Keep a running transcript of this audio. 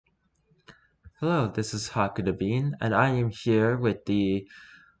Hello, this is Haku the Bean, and I am here with the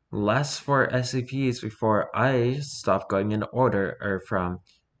last four SCPs before I stop going in order or from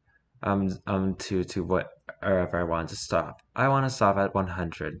to wherever I want to stop. I want to stop at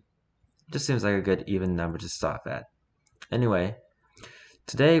 100. Just seems like a good even number to stop at. Anyway,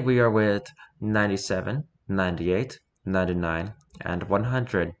 today we are with 97, 98, 99, and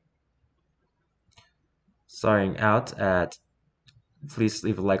 100. Starting out at, please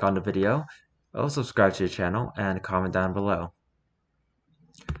leave a like on the video, also subscribe to the channel, and comment down below.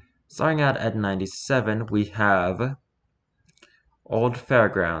 Starting out at 97, we have Old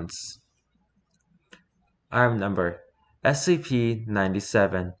Fairgrounds. Item number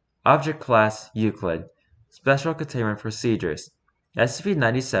SCP-97. Object Class Euclid. Special Containment Procedures.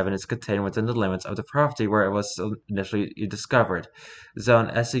 SCP-97 is contained within the limits of the property where it was initially discovered, Zone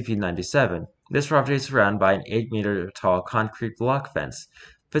SCP-97. This property is surrounded by an 8-meter tall concrete block fence,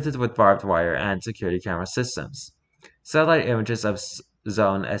 fitted with barbed wire and security camera systems. Satellite images of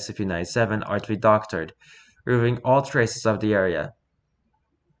Zone SCP-97 are to be doctored, removing all traces of the area.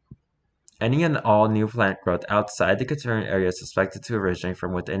 Any and all new plant growth outside the containment area suspected to originate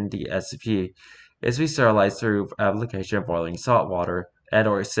from within the SCP is to be sterilized through application of boiling salt water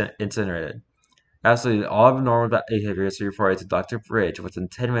and/or incinerated. Absolutely all abnormal behavior is reported to Dr. Bridge within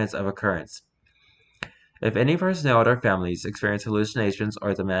 10 minutes of occurrence. If any personnel or their families experience hallucinations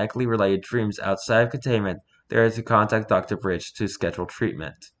or thematically related dreams outside of containment, they are to contact Dr. Bridge to schedule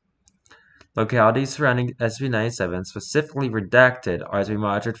treatment. Localities surrounding SCP-97, specifically redacted, are to be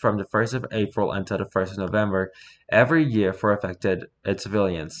monitored from the 1st of April until the 1st of November every year for affected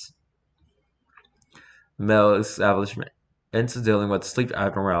civilians. Medical establishments dealing with sleep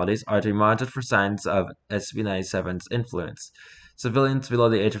abnormalities are to be monitored for signs of SCP-97's influence. Civilians below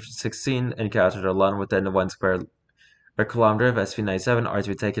the age of 16 encountered alone within 1 square kilometer of SCP-97 are to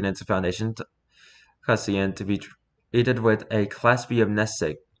be taken into Foundation custody and to be treated with a Class B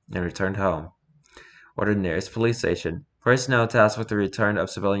amnestic and returned home, or the nearest police station. Personnel tasked with the return of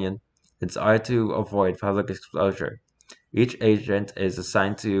civilians are to avoid public exposure. Each agent is to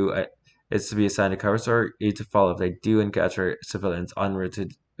be assigned a cover story to follow if they do encounter civilians en route to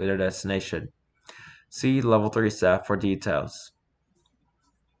their destination. See Level 3 staff for details.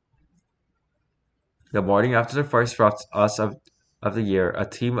 The morning after the first frost of the year, a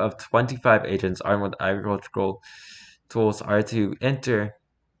team of 25 agents armed with agricultural tools are to enter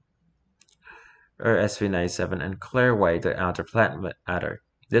SCP-97 and clear away the outer plant matter.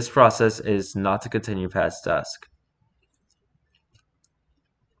 This process is not to continue past dusk.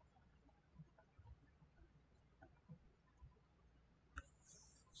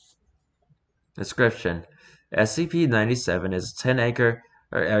 Description: SCP-97 is a 10-acre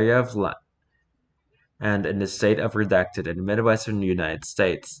area of land and in the state of redacted in the Midwestern United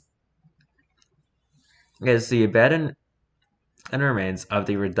States. It is the abandoned and remains of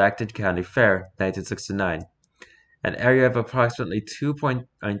the redacted County Fair, 1969, an area of approximately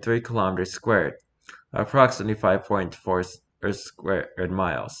 2.3 kilometers squared, approximately 5.4 square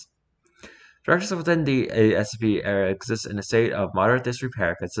miles. Structures within the SCP area exist in a state of moderate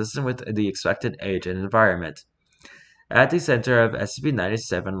disrepair consistent with the expected age and environment. At the center of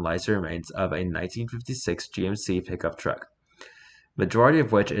SCP-97 lies the remains of a 1956 GMC pickup truck, majority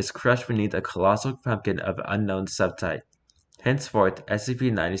of which is crushed beneath a colossal pumpkin of unknown subtype, henceforth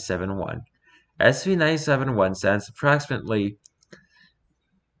SCP-97-1. SCP-97-1 stands approximately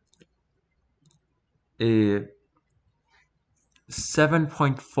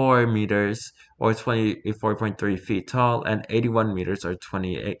 7.4 meters or 24.3 feet tall and 81 meters or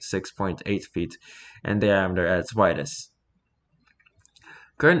 26.8 feet in diameter at its widest.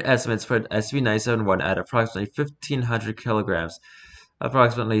 Current estimates put SCP-97-1 at approximately 1,500 kilograms,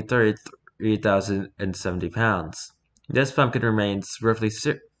 approximately 33,070 pounds. This pumpkin remains roughly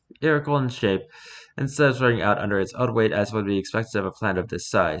spherical in shape instead of spreading out under its own weight as would be expected of a plant of this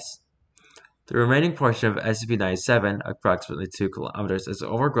size. The remaining portion of SCP-97, approximately 2 kilometers, is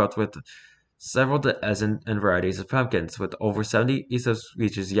overgrowth with several dozen varieties of pumpkins, with over 70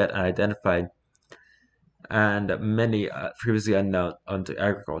 subspecies yet unidentified, and many previously unknown to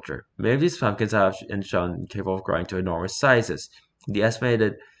agriculture. Many of these pumpkins have been shown capable of growing to enormous sizes, the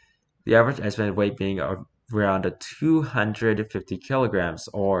average estimated weight being around 250 kilograms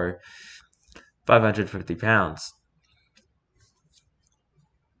or 550 pounds.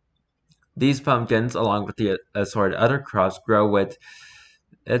 These pumpkins, along with the assorted other crops, grow with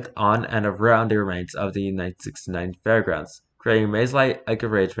it on and around the remains of the 1969 fairgrounds, creating a maze-like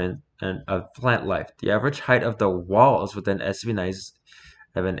arrangement of plant life. The average height of the walls within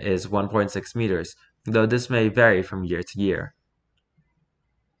SCP-97 is 1.6 meters, though this may vary from year to year.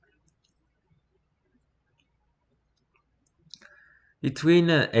 Between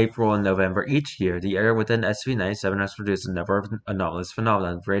April and November each year, the area within SCP-97 has produced a number of anomalous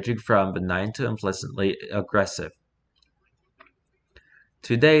phenomena, ranging from benign to implicitly aggressive.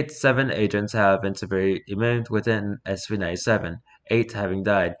 To date, 7 agents have been severely maimed within SCP-97, 8 having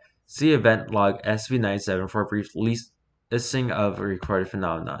died. See event log SCP-97 for a brief listing of recorded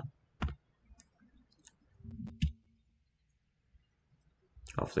phenomenon.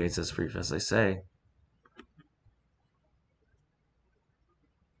 Hopefully it's as brief as they say.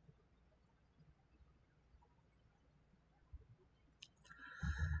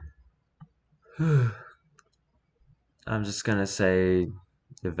 I'm just gonna say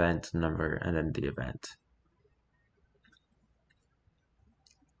event number and then the event.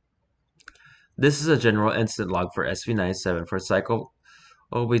 This is a general incident log for SCP-97 for a cycle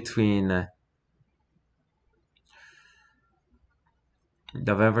between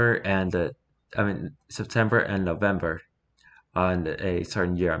September and November on a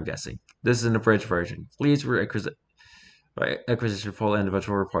certain year, I'm guessing. This is an abridged version. Please acquisition full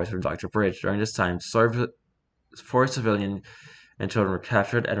individual reports from Dr. Bridge. During this time, 4 civilian and children were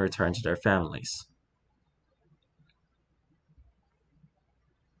captured and returned to their families.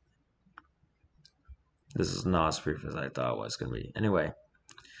 This is not as brief as I thought it was going to be. Anyway,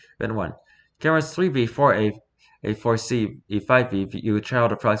 event 1. Cameras 3B, 4A, A4C, E5B view a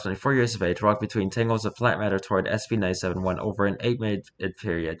child approximately 4 years of age walk between tangles of plant matter toward SCP-971 over an 8-minute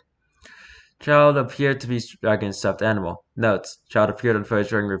period. Child appeared to be dragging a stuffed animal. Notes: child appeared on footage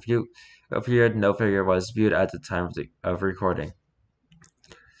during review. Appeared no figure was viewed at the time of recording.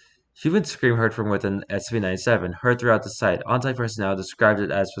 Human scream heard from within SCP-97, heard throughout the site. On-site personnel described it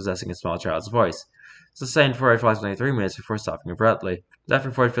as possessing a small child's voice. Sustained for approximately 3 minutes before stopping abruptly. Staff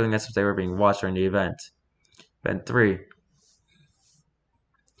reported feeling as if they were being watched during the event. Event 3.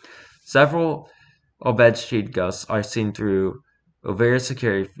 Several bed sheet ghosts are seen through various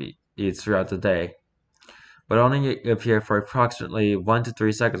security feeds throughout the day, but only appear for approximately 1 to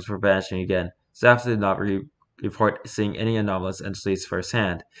 3 seconds before vanishing again. Staff did not report seeing any anomalous entities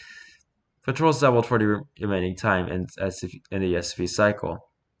firsthand. Patrols doubled for the remaining time in the SCP cycle.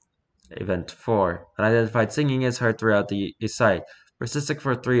 Event 4. Unidentified singing is heard throughout the site, persisting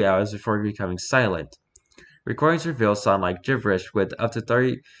for 3 hours before becoming silent. Recordings reveal sound like gibberish with up to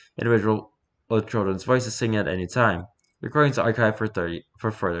 30 individual children's voices singing at any time. Recordings are archived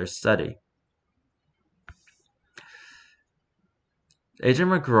for further study.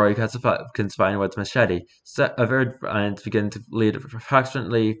 Agent McRoy cuts a pumpkin spine with machete. Severed vines begin to bleed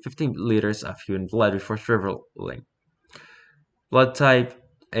approximately 15 liters of human blood before shriveling. Blood type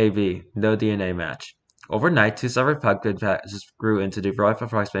AB, no DNA match. Overnight, 2 separate pumpkin patches grew into the rough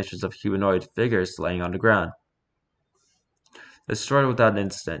approximations of humanoid figures laying on the ground. Destroyed without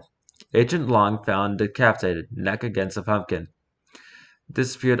incident. Agent Long found decapitated, neck against a pumpkin.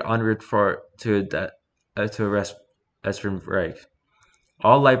 Disappeared en route to a restroom break.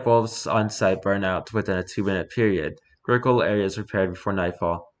 All light bulbs on site burn out within a 2-minute period. Critical areas repaired before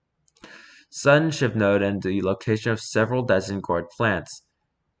nightfall. Sun shift node and the location of several dozen gourd plants.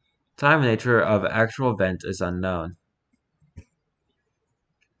 Time and nature of actual event is unknown.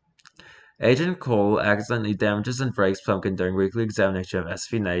 Agent Cole accidentally damages and breaks pumpkin during weekly examination of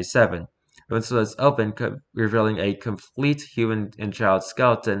SCP-97. Once it was open, revealing a complete human and child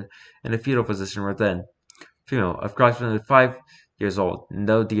skeleton in a fetal position within. Female, approximately 5 years old,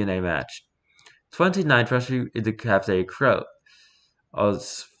 no DNA match. 29 freshly decapitated crow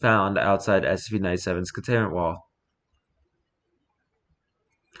was found outside SCP-97's containment wall.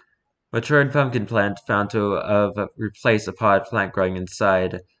 Matured pumpkin plant found to have replaced a potted plant growing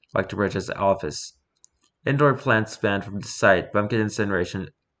inside Dr. Bridges' office. Indoor plants banned from the site. Pumpkin incineration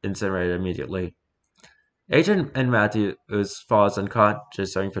incinerated immediately. Agent and Matthews falls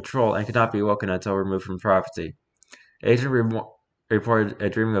unconscious during patrol and cannot be woken until removed from property. Agent reported a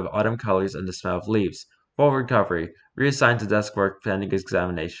dreaming of autumn colors and the smell of leaves. Full recovery. Reassigned to desk work pending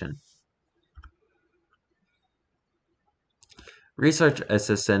examination. Research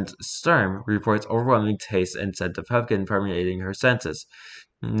assistant Sturm reports overwhelming taste and scent of pumpkin permeating her senses.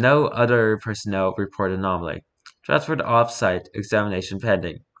 No other personnel report anomaly. Transferred off-site, examination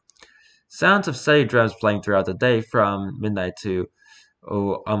pending. Sounds of steady drums playing throughout the day from midnight to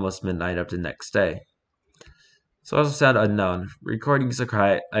almost midnight of the next day. Source of sound unknown. Recordings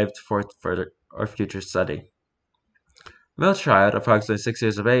archived for further or future study. Male child, approximately 6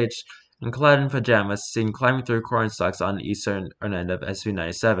 years of age, and clad in pajamas, seen climbing through corn stalks on the eastern end of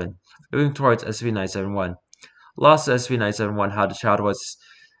SCP-97, moving towards SCP-971. Lost to SCP-971, how the child was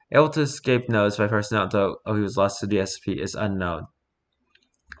able to escape notice by personnel until he was lost to the SCP is unknown.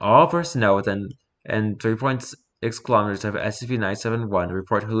 All personnel within and 3.7 kilometers of SCP-971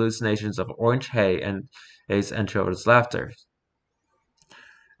 report hallucinations of orange hay and children's laughter.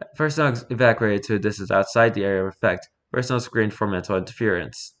 Personnel evacuated to a distance outside the area of effect. Personnel screened for mental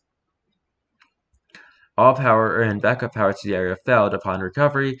interference. All power and backup power to the area failed. Upon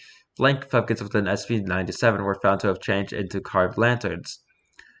recovery, blank pumpkins within SCP-97 were found to have changed into carved lanterns.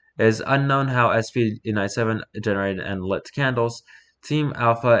 It is unknown how SCP-97 generated and lit candles. Team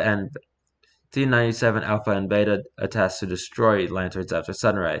 97 Alpha and Beta are tasked to destroy lanterns after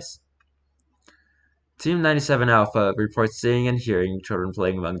sunrise. Team 97 Alpha reports seeing and hearing children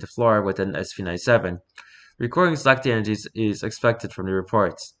playing among the floor within SCP-97. Recordings lack the energies is expected from the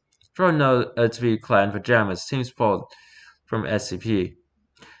reports. Children know to be clad in pajamas. Teams pulled from SCP.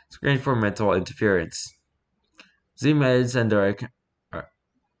 Screened for mental interference. Z-Meds and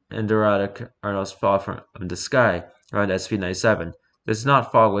erotic Arnold's fall from the sky around SCP-97. Does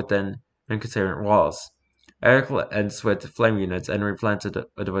not fall within containment walls. Eric ends with flame units and replanted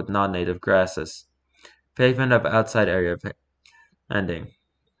with non-native grasses. Pavement of outside area ending.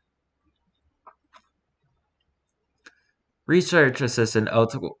 Research assistant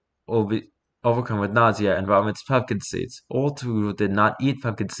Otto will be overcome with nausea and vomits pumpkin seeds. Otto did not eat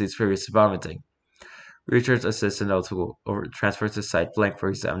pumpkin seeds previous to vomiting. Research assistant Otto transfers to site blank for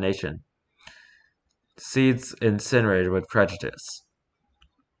examination. Seeds incinerated with prejudice.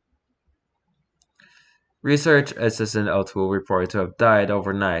 Research assistant Otto reported to have died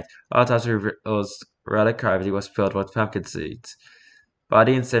overnight. Autopsy reveals radic cavity was filled with pumpkin seeds.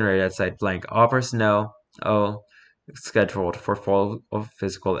 Body incinerated at site blank. All personnel scheduled for full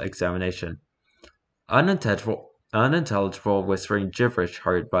physical examination. Unintelligible whispering gibberish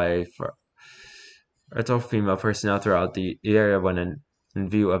heard by fertile female personnel throughout the area when in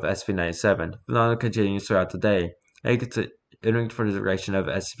view of SCP-97. Phenomena continues throughout the day, aiming for the duration of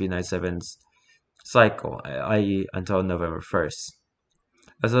SCP-97's cycle, i.e. until November 1st.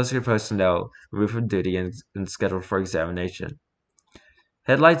 Associated personnel removed from duty and scheduled for examination.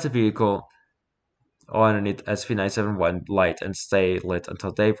 Headlights of vehicle underneath SCP-971 light and stay lit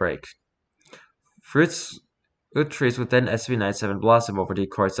until daybreak. Fruit trees within SCP-97 blossom over the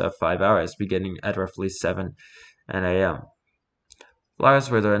course of 5 hours, beginning at roughly 7 a.m. Flowers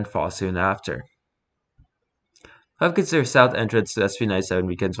wither and fall soon after. Pumpkins near south entrance to SCP-97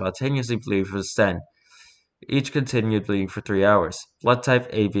 begin spontaneously bleeding for the stem. Each continued bleeding for 3 hours. Blood type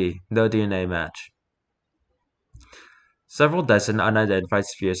AB, no DNA match. Several dozen unidentified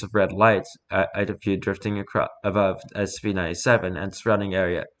spheres of red light view drifting above SCP-97 and surrounding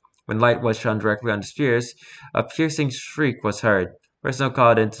area. When light was shone directly on the spheres, a piercing shriek was heard. Personnel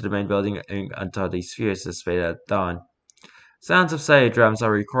called into the main building until the spheres dissipated at dawn. Sounds of Sayed drums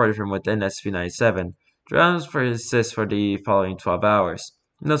are recorded from within SCP-97. Drums persist for the following 12 hours.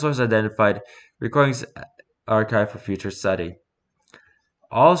 No source identified. Recordings archived for future study.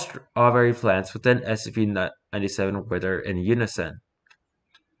 All strawberry plants within SCP-97 wither in unison.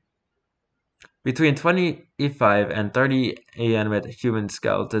 Between 25 and 30 animate human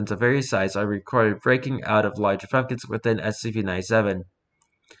skeletons of various sizes are recorded breaking out of larger pumpkins within SCP-97.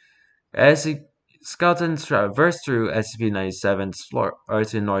 As skeletons traverse through SCP-97's floor or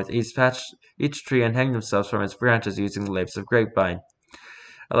to northeast, patch each tree and hang themselves from its branches using the leaves of grapevine,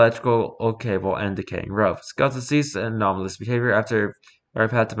 electrical cable, and decaying rope. Skeletons cease anomalous behavior after are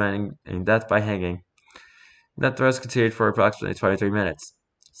path demanding death by hanging. That throws continued for approximately 23 minutes.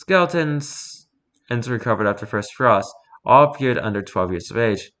 Skeletons recovered after first frost. All appeared under 12 years of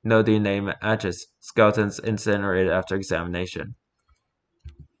age. No DNA matches. Skeletons incinerated after examination.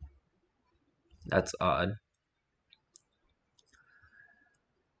 That's odd.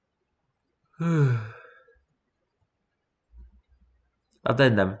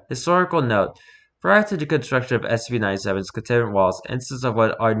 Addendum. Historical note. Prior to the construction of SCP-97's containment walls, instances of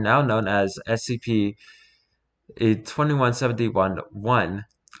what are now known as SCP-2171-1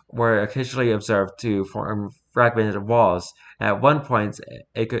 were occasionally observed to form fragmented walls, and at one point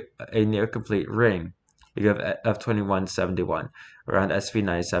a near-complete ring of 2171 around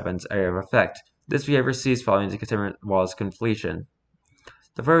SCP-97's area of effect. This behavior ceased following the containment wall's completion.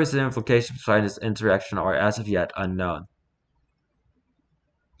 The purpose and implications behind this interaction are as of yet unknown.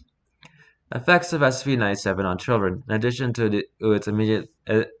 Effects of SCP-97 on children, in addition to its immediate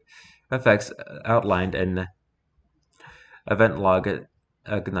effects outlined in Event Log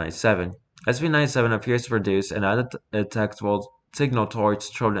 97. SCP-97 appears to produce an undetectable signal towards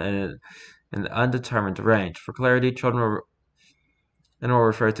children in an undetermined range. For clarity, children will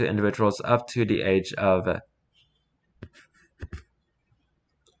refer to individuals up to the age of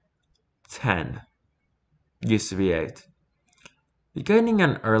 10. Used to be 8. Beginning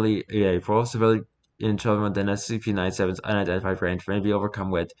in early April, in children within SCP-97's unidentified range may be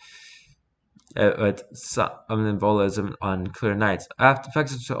overcome with somnambulism on clear nights. After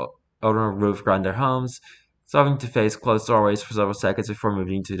affected children move around their homes, stopping to face closed doorways for several seconds before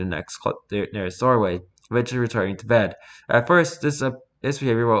moving to the nearest doorway, eventually returning to bed. At first, this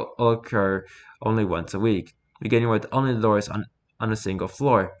behavior will occur only once a week, beginning with only the doors on a single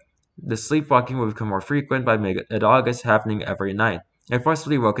floor. The sleepwalking will become more frequent by mid-August, happening every night. If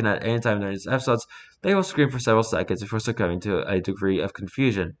forcibly woken at any time during these episodes, they will scream for several seconds before succumbing to a degree of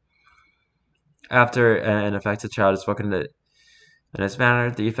confusion. After an affected child is woken in this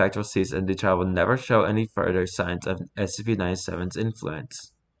manner, the effect will cease and the child will never show any further signs of SCP-97's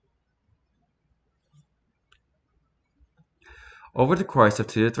influence. Over the course of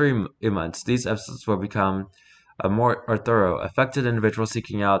 2 to 3 months, these episodes will become more thorough, affected individuals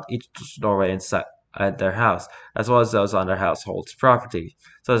seeking out each doorway inside their house, as well as those on their household's property,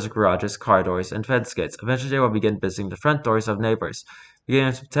 such as garages, car doors, and fence gates. Eventually, they will begin visiting the front doors of neighbors. Beginning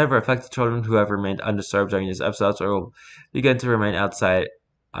in September, affected children who have remained undisturbed during these episodes will begin to remain outside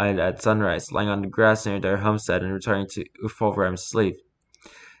at sunrise, lying on the grass near their homestead and returning to full REM sleep.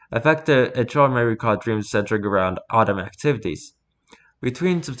 Affected children may recall dreams centering around autumn activities.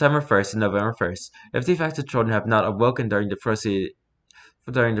 Between September 1st and November 1st, if the affected children have not awoken during the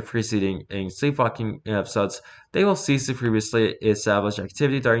preceding sleepwalking episodes, they will cease the previously established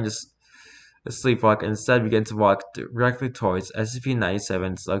activity during the sleepwalk and instead begin to walk directly towards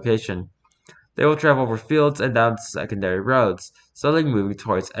SCP-97's location. They will travel over fields and down secondary roads, slowly moving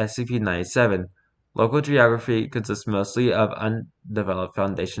towards SCP-97. Local geography consists mostly of undeveloped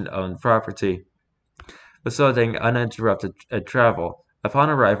Foundation-owned property, facilitating uninterrupted travel.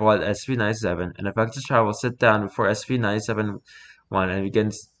 Upon arrival at SCP-97, an affected child will sit down before SCP-97-1 and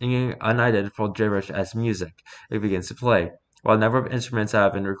begins singing unidentifiable gibberish as music. It begins to play. While a number of instruments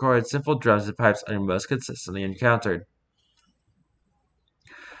have been recorded, simple drums and pipes are most consistently encountered.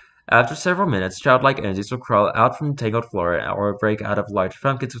 After several minutes, childlike entities will crawl out from the tangled floor or break out of large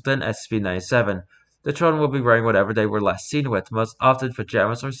pumpkins within SCP-97. The children will be wearing whatever they were last seen with, most often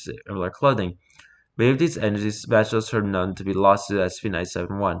pajamas or similar clothing. Many of these entities match those who are known to be lost to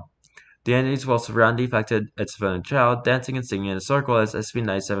SCP-97-1. The entities will surround the affected civilian child, dancing and singing in a circle as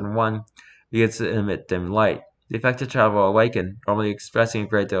SCP-97-1 begins to emit dim light. The affected child will awaken, normally expressing a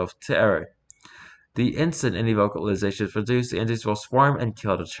great deal of terror. The instant any vocalization is produced, the entities will swarm and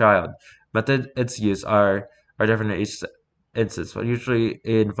kill the child. Methods used are different in each instance, but usually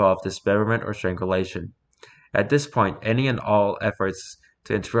involve dismemberment or strangulation. At this point, any and all efforts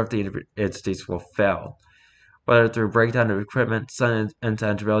to interrupt the entities will fail, whether through breakdown of equipment, sudden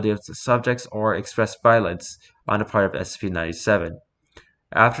intangibility of the subjects, or expressed violence on the part of SCP-97.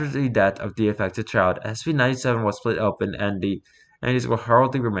 After the death of the affected child, SCP-97 will split open and the entities will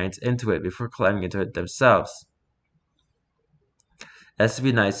hurriedly remain into it before climbing into it themselves.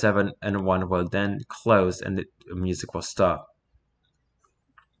 SCP-97 and 1 will then close and the music will stop.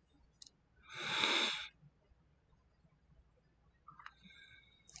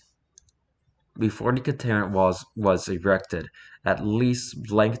 Before the containment walls was erected, at least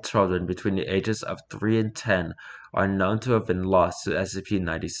blank children between the ages of 3 and 10 are known to have been lost to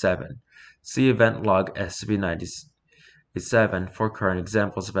SCP-97. See Event Log SCP-97 for current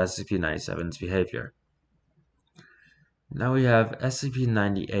examples of SCP-97's behavior. Now we have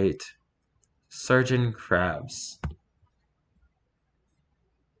SCP-98, Surgeon Crabs.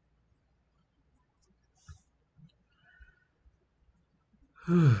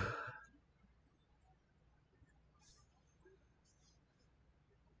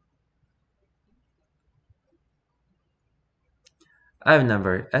 Item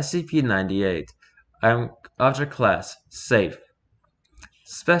number SCP-98. Object Class Safe.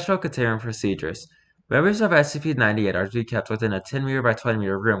 Special Containment Procedures. Members of SCP-98 are to be kept within a 10-meter by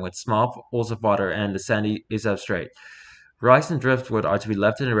 20-meter room with small pools of water and a sandy substrate. Rocks and driftwood are to be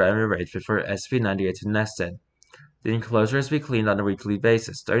left in a random arrangement for SCP-98 to nest in. The enclosure is to be cleaned on a weekly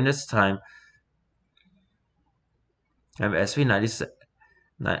basis. During this time, SCP-97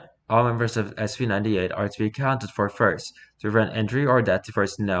 all members of SCP-98 are to be accounted for first, to prevent injury or death to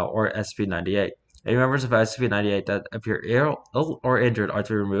personnel or SCP-98. Any members of SCP-98 that appear ill or injured are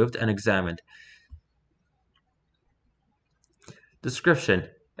to be removed and examined. Description: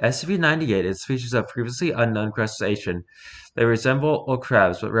 SCP-98 is a species of previously unknown crustacean. They resemble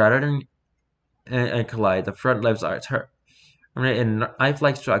crabs, but rather than collide, the front legs are terminated in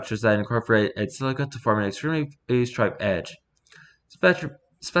knife-like structures that incorporate a silica to form an extremely striped edge.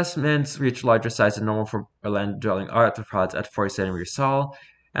 Specimens reach larger size than normal for land-dwelling arthropods at 40 centimeters tall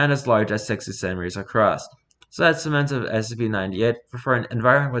and as large as 60 centimeters across. Specimens of SCP-98 prefer an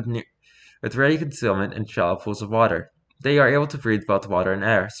environment with ready concealment in shallow pools of water. They are able to breathe both water and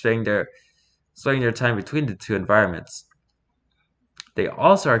air, splitting their time between the two environments. They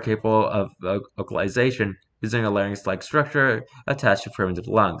also are capable of vocalization using a larynx-like structure attached to primitive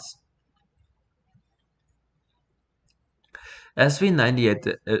lungs.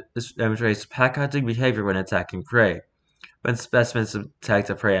 SCP-98 demonstrates pack-hunting behavior when attacking prey. When specimens detect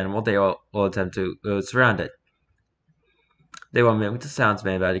a prey animal, they will attempt to surround it. They will mimic the sounds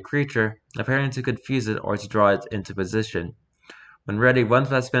made by the creature, apparently to confuse it or to draw it into position. When ready, one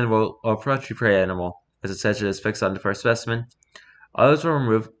specimen will approach the prey animal. As its attention is fixed on the first specimen, others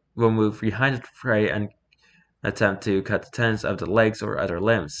will move behind the prey and attempt to cut the tendons of the legs or other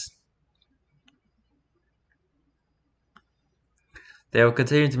limbs. They will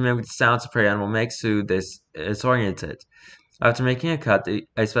continue to mimic the sounds the prey animal makes to disorient. After making a cut,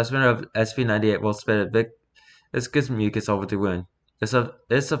 a specimen of SCP-98 will spit a big viscous mucus over the wound.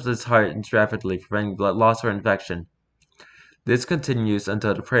 This substance hardens rapidly, preventing blood loss or infection. This continues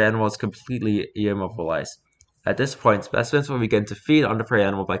until the prey animal is completely immobilized. At this point, specimens will begin to feed on the prey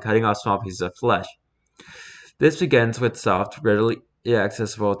animal by cutting off small pieces of flesh. This begins with soft, readily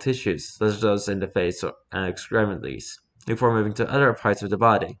accessible tissues, such as those in the face and extremities, before moving to other parts of the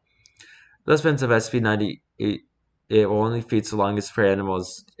body. Specimens of SCP-98 will only feed so long as the prey animal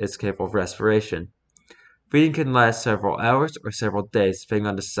is capable of respiration. Feeding can last several hours or several days, depending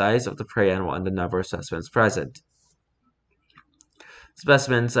on the size of the prey animal and the number of specimens present.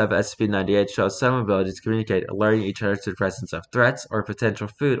 Specimens of SCP-98 show some ability to communicate, alerting each other to the presence of threats or potential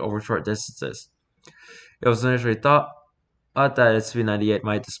food over short distances. It was initially thought that SCP-98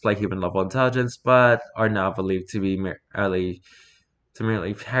 might display human-level intelligence, but are now believed to merely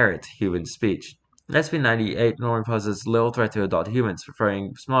parrot human speech. SCP-98 normally poses little threat to adult humans,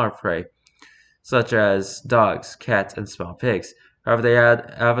 preferring smaller prey, such as dogs, cats, and small pigs. However, they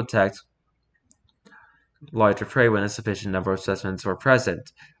have attacked larger prey when a sufficient number of specimens were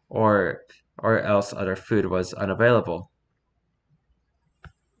present, or else other food was unavailable.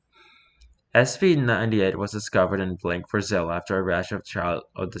 SCP-98 was discovered in Blank, Brazil after a rash of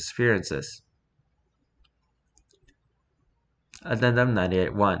childhood disappearances. Addendum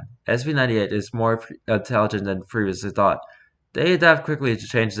 98-1. SCP-98 is more intelligent than previously thought. They adapt quickly to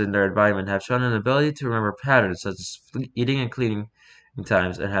changes in their environment, have shown an ability to remember patterns such as eating and cleaning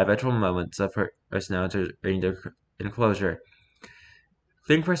times, and habitual moments of personnel entering their enclosure.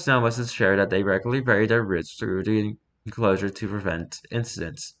 Cleaning personnel must ensure that they regularly vary their routes through the enclosure to prevent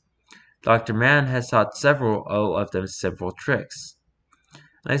incidents. Dr. Mann has taught several of them simple tricks.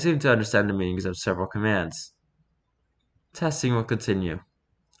 I seem to understand the meanings of several commands. Testing will continue.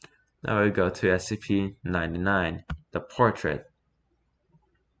 Now we go to SCP-99, the portrait.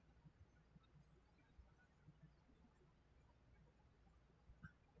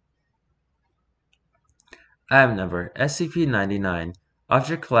 Item number SCP-99,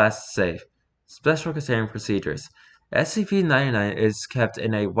 Object Class Safe, Special Containment Procedures. SCP-99 is kept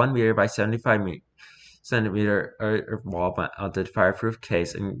in a 1 meter by 75 centimeter wall-mounted fireproof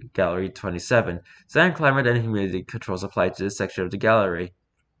case in Gallery 27. Standard climate and humidity controls apply to this section of the gallery.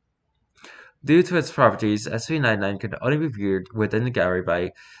 Due to its properties, SCP-99 can only be viewed within the gallery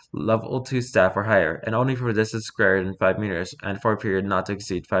by Level 2 staff or higher, and only for a distance greater than 5 meters, and for a period not to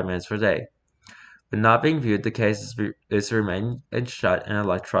exceed 5 minutes per day. When not being viewed, the case is to remain shut and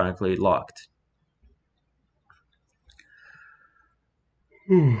electronically locked.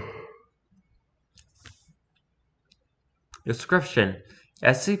 Description: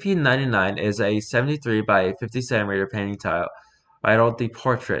 SCP-99 is a 73 by 50 centimeter painting tile titled The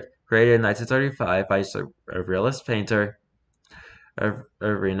Portrait, created in 1935 by a realist painter,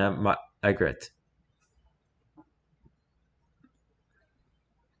 Irina Magritte.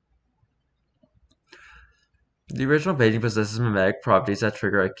 The original painting possesses mimetic properties that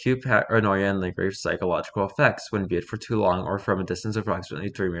trigger acute paranoia and lingering psychological effects when viewed for too long or from a distance of approximately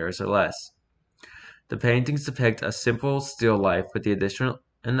 3 meters or less. The paintings depict a simple, still life with the addition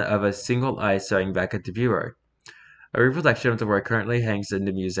of a single eye staring back at the viewer. A reproduction of the work currently hangs in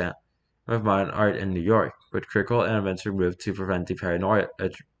the Museum of Modern Art in New York, with critical elements removed to prevent the paranoia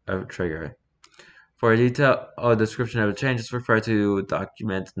trigger. For a detailed description of the changes, refer to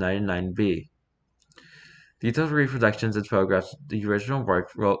Document 99B. Detailed reproductions and photographs of the original work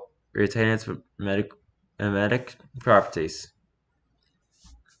will retain its mimetic properties.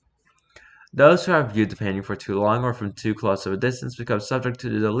 Those who have viewed the painting for too long or from too close of a distance become subject to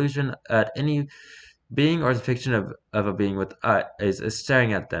the delusion that any being or depiction of a being with eyes is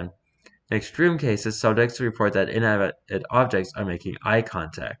staring at them. In extreme cases, subjects report that inanimate objects are making eye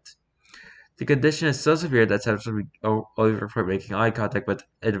contact. The condition is so severe that subjects will only report making eye contact with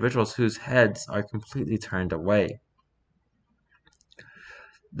individuals whose heads are completely turned away.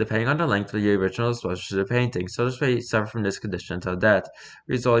 Depending on the length of the original exposure to the painting, subjects may suffer from this condition until death,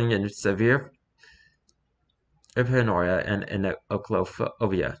 resulting in severe paranoia and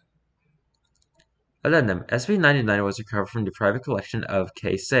inoculophoria. Addendum: SCP-99 was recovered from the private collection of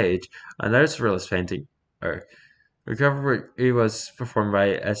K. Sage, another surrealist painting. Recovery was performed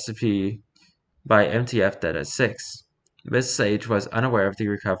by SCP by MTF Data 6. Ms. Sage was unaware of the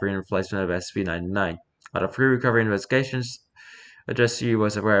recovery and replacement of SCP-99. Out of pre-recovery investigations, Addressee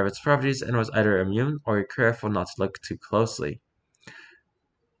was aware of its properties and was either immune or careful not to look too closely.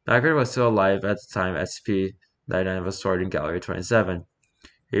 Margaret was still alive at the time SCP-99 was stored in Gallery 27.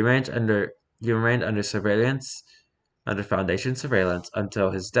 He remained under surveillance, under Foundation surveillance,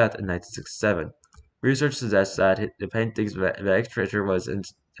 until his death in 1967. Research suggests that the painting's magnetic trigger was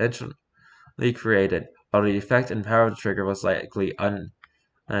intentionally created, although the effect and power of the trigger was likely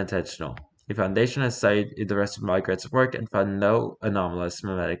unintentional. The Foundation has studied the rest of Margaret's work and found no anomalous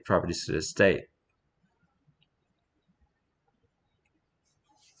magnetic properties to this date.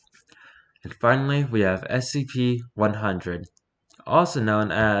 And finally, we have SCP-100, also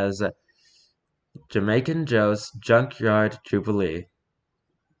known as Jamaican Joe's Junkyard Jubilee.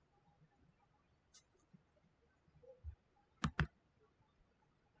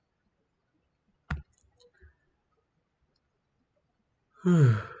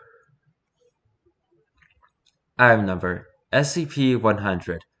 Item number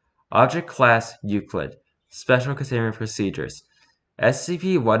SCP-100. Object Class Euclid. Special Containment Procedures.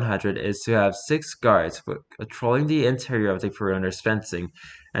 SCP-100 is to have 6 guards patrolling the interior of the perimeter's fencing,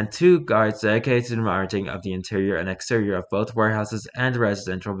 and 2 guards dedicated to the monitoring of the interior and exterior of both warehouses and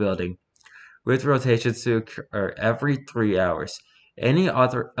residential building, with rotations to occur every 3 hours. Any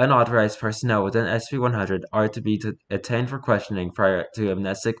unauthorized personnel within SCP-100 are to be detained for questioning prior to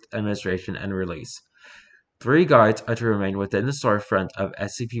amnestic administration and release. 3 guards are to remain within the storefront of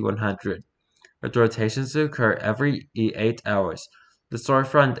SCP-100, with rotations to occur every 8 hours. The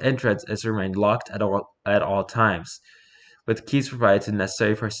storefront entrance is to remain locked at all times, with keys provided to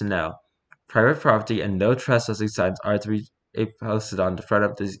necessary personnel. Private property and no trespassing signs are to be posted on the front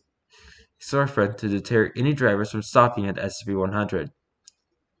of the storefront to deter any drivers from stopping at SCP-100.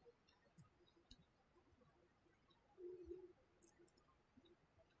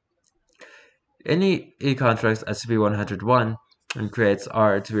 Any contracts SCP-101 and crates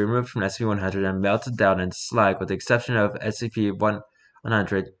are to be removed from SCP-100 and melted down into slag, with the exception of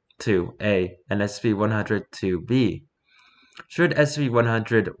SCP-102-A and SCP-102-B. Should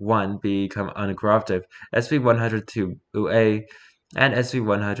SCP-101 become uncooperative, SCP-102-A and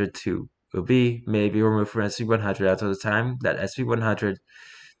SCP-102-B may be removed from SCP-100 until the time that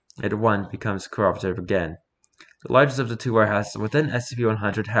SCP-101 becomes cooperative again. The largest of the 2 warehouses within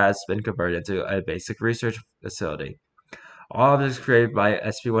SCP-100 has been converted into a basic research facility. All objects created by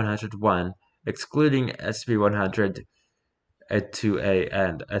SCP-101, excluding SCP-102-A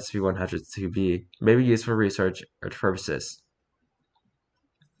and SCP-102-B, may be used for research purposes.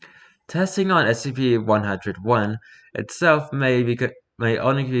 Testing on SCP-101 itself may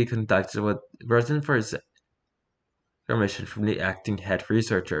only be conducted with written permission from the acting head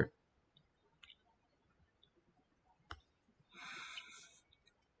researcher.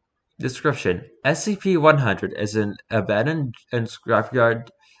 Description: SCP-100 is an abandoned scrapyard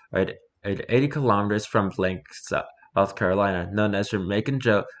at 80 kilometers from Blank, South Carolina, known as Jamaican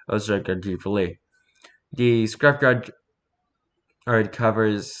Joe's Junkyard Jubilee. The scrapyard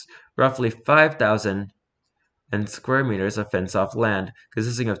covers roughly 5,000 square meters of fenced-off land,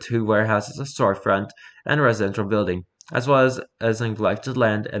 consisting of 2 warehouses, a storefront, and a residential building, as well as neglected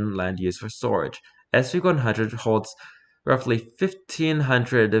land and land used for storage. SCP-100 holds roughly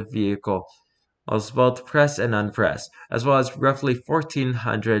 1,500 vehicles, both pressed and unpressed, as well as roughly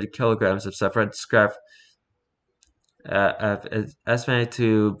 1,400 kilograms of separate scrap, estimated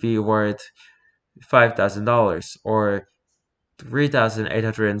to be worth $5,000 or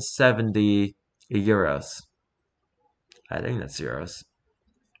 3,870 euros. I think that's euros.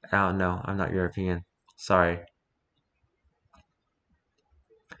 I don't know. I'm not European. Sorry.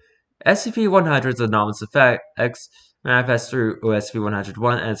 SCP-100's anomalous effects manifest through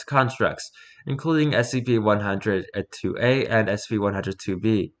SCP-101 and its constructs, including SCP-102-A and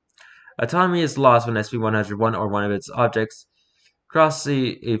SCP-102-B. Autonomy is lost when SCP-101 or one of its objects cross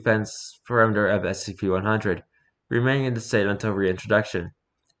the fence perimeter of SCP-100, remaining in the state until reintroduction.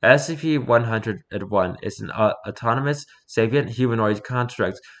 SCP-101 is an autonomous, sapient humanoid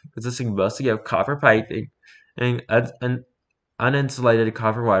construct consisting mostly of copper piping and uninsulated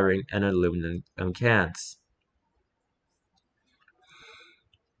copper wiring, and aluminum cans.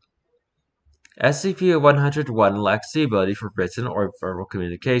 SCP-101 lacks the ability for written or verbal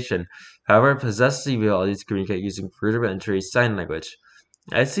communication, however, it possesses the ability to communicate using rudimentary sign language.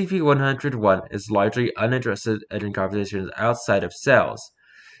 SCP-101 is largely uninterested in conversations outside of cells,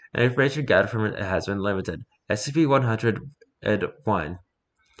 and information gathered from it has been limited. SCP-101,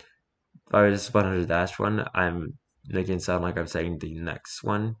 or this is 100-1, I'm making it sound like I'm saying the next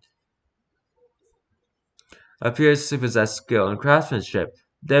one, appears to possess skill in craftsmanship,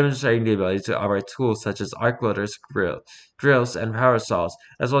 demonstrating the ability to operate tools such as arc welders, drills, and power saws,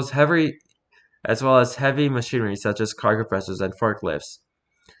 as well as heavy machinery such as car compressors and forklifts.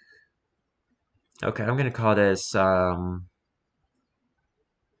 Okay, I'm gonna call this you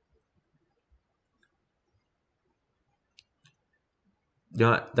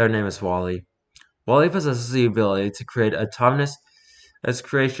know what? Their name is Wally. Wally possesses the ability to create autonomous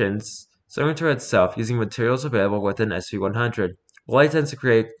creations similar to itself using materials available within SCP-100. Wally tends to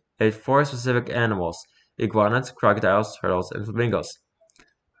create four specific animals: iguanas, crocodiles, turtles, and flamingos.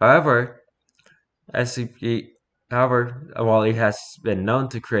 However, SCP Wally has been known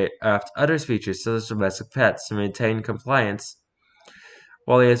to craft other species such as domestic pets to maintain compliance.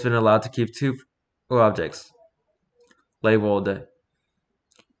 Wally has been allowed to keep two objects labeled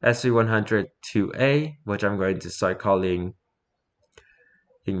SCP-100-2A, which I'm going to start calling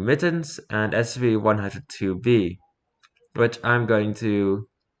Mittens, and SCP-100-2B, which I'm going to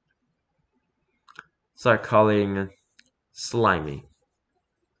start calling Slimy.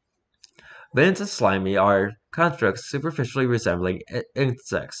 Mittens and Slimy are constructs superficially resembling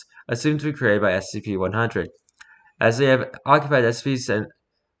insects, assumed to be created by SCP-100. As they have occupied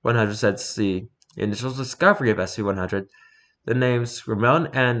SCP-100 since the initial discovery of SCP-100, the names Ramon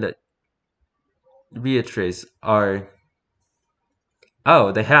and Beatrice are...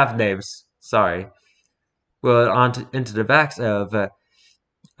 Oh, they have names. Sorry. Well, into the backs of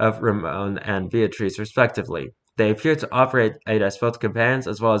Ramon and Beatrice, respectively. They appear to operate as both companions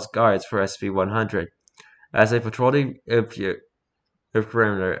as well as guards for SCP-100, as they patrol the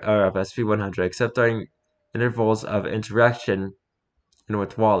perimeter of SCP-100, except during intervals of interaction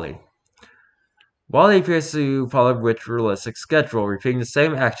with Wally. Wally appears to follow a ritualistic schedule, repeating the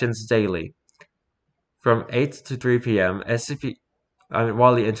same actions daily. From 8 to 3 p.m.,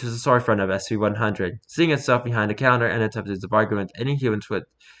 Wally enters the storefront of SCP-100, seeing itself behind the counter and attempting to bargain with any humans in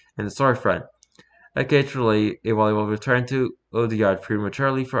the storefront. Occasionally, Wally will return to the yard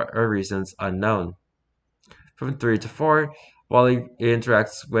prematurely for reasons unknown. From 3 to 4, Wally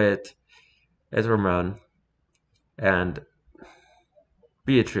interacts with Ramon and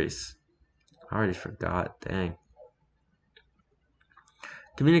Beatrice. I already forgot, dang.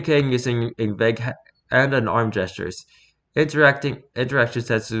 Communicating using vague hand and arm gestures. Interactions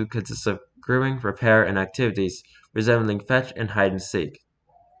tend to consist of grooming, repair, and activities resembling fetch and hide and seek.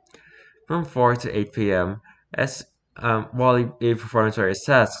 From 4 to 8 p.m., Wally performs various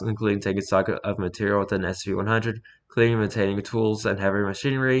tasks, including taking stock of material within SCP-100, cleaning and maintaining tools and heavy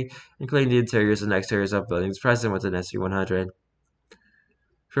machinery, and cleaning the interiors and exteriors of buildings present within SCP-100.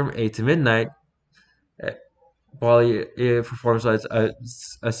 From 8 to midnight, Wally performs what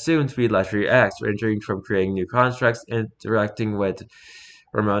is assumed to be leisurely acts, ranging from creating new constructs, interacting with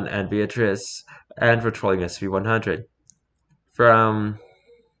Ramon and Beatrice, and patrolling SCP-100. From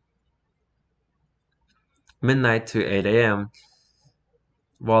midnight to 8 a.m.,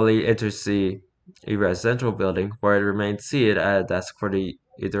 Wally enters a residential building where it remains seated at a desk for the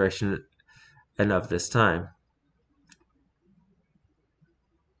duration of this time.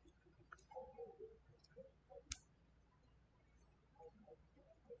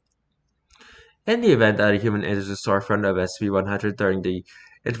 In the event that a human enters the storefront of SCP-100 during the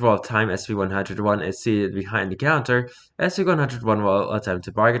interval of time SCP-101 is seated behind the counter, SCP-101 will attempt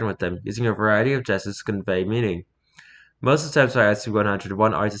to bargain with them, using a variety of gestures to convey meaning. Most attempts by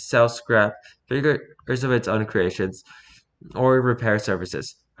SCP-101 are to sell scrap, figures of its own creations, or repair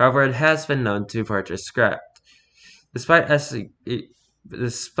services. However, it has been known to purchase scrap. Despite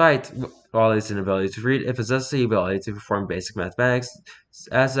Wally's inability to read, it possesses the ability to perform basic mathematics,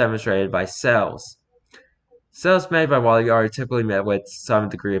 as demonstrated by cells. Cells made by Wally are typically met with some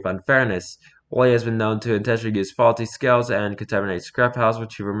degree of unfairness. Wally has been known to intentionally use faulty scales and contaminate scrap piles with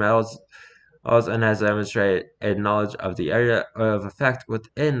cheaper metals, and has demonstrated a knowledge of the area of effect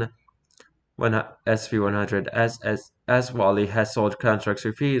within SCP-100, as Wally has sold contracts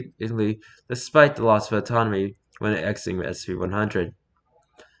repeatedly despite the loss of autonomy when exiting SCP-100.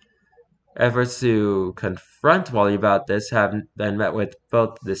 Efforts to confront Wally about this have been met with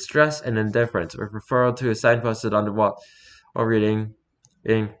both distress and indifference, with referral to a sign posted on the wall or reading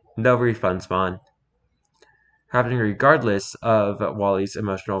in no refunds mon, happening regardless of Wally's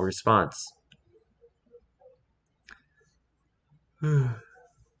emotional response.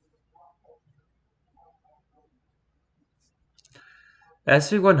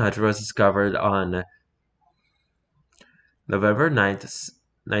 SCP-100 was discovered on November 9th,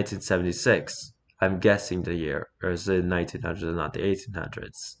 1976. I'm guessing the year, or is it 1900s and not the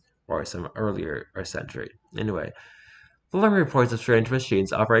 1800s, or some earlier or century. Anyway, following reports of strange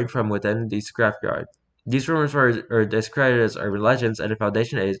machines operating from within the scrapyard. These rumors were discredited as urban legends, and the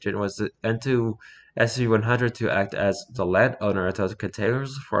Foundation agent was sent to SCP-100 to act as the landowner until the containers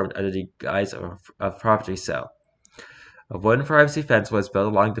was formed under the guise of property sale. A wooden privacy fence was built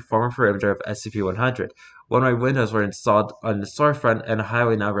along the former perimeter of SCP-100. One-way windows were installed on the storefront, and a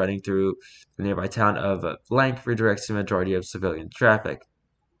highway now running through the nearby town of Blank redirects the majority of civilian traffic.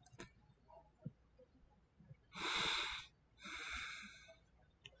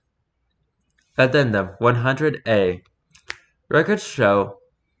 Addendum 100A. Records show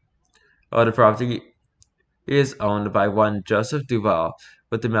the property is owned by one Joseph Duval,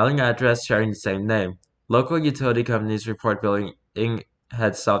 with the mailing address sharing the same name. Local utility companies report building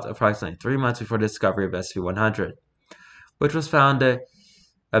had stopped approximately 3 months before the discovery of SCP-100, which was found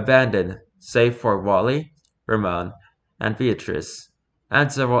abandoned, save for Wally, Ramon, and Beatrice,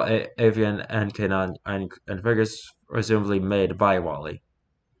 and several avian and canine and figures presumably made by Wally.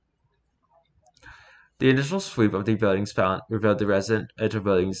 The initial sweep of the buildings found revealed the residential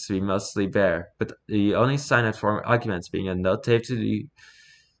buildings to be mostly bare, with the only sign of former occupants being a note taped to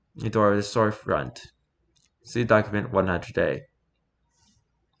the door of the storefront. See document 100A.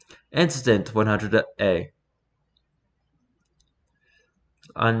 Incident 100A.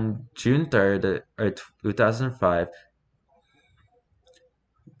 On June 3rd, 2005,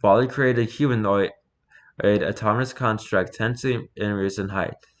 Wally created a humanoid autonomous construct 10 centimeters in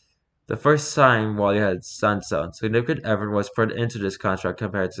height. The first time Wally had sunstone, significant effort was put into this construct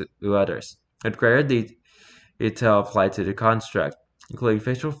compared to others. With greater detail applied to the construct, including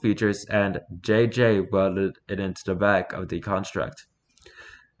facial features, and JJ welded it into the back of the construct.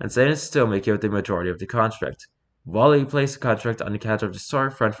 And staying still making up the majority of the construct. Wally placed the construct on the counter of the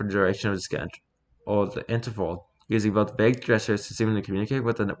storefront for the duration of the scheduled interval, using both vague gestures to seemingly communicate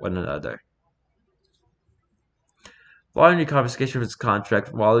with one another. Following the confiscation of his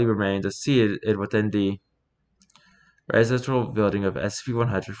contract, Wally remained seated within the residential building of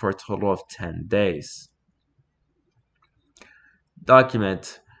SCP-100 for a total of 10 days.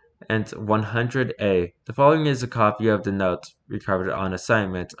 Document and 100A. The following is a copy of the note recovered on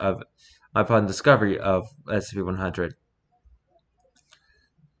assignment upon discovery of SCP-100.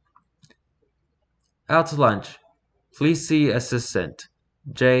 Out to lunch. Please see assistant.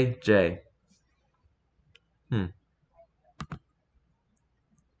 JJ.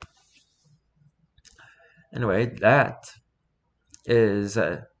 Anyway, that is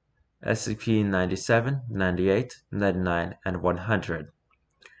SCP-97, 98, 99, and 100.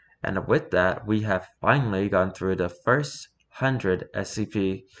 And with that, we have finally gone through the first 100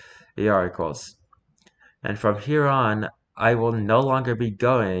 SCP articles. And from here on, I will no longer be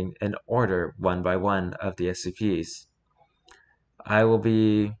going in order one by one of the SCPs. I will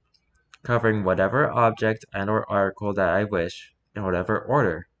be covering whatever object and or article that I wish, in whatever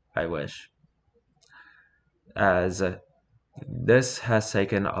order I wish. As this has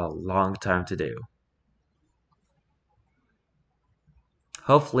taken a long time to do.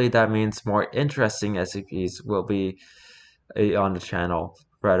 Hopefully that means more interesting SCPs will be on the channel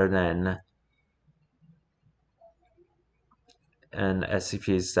rather than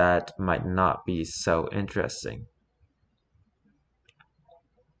SCPs that might not be so interesting.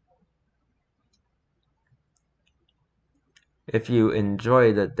 If you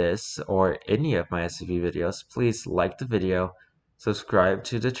enjoyed this or any of my SCP videos, please like the video, subscribe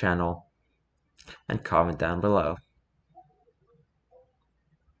to the channel, and comment down below.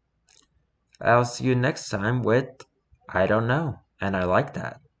 I'll see you next time with I don't know, and I like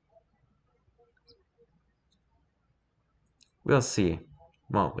that. We'll see,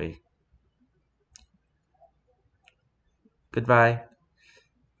 won't we? Goodbye.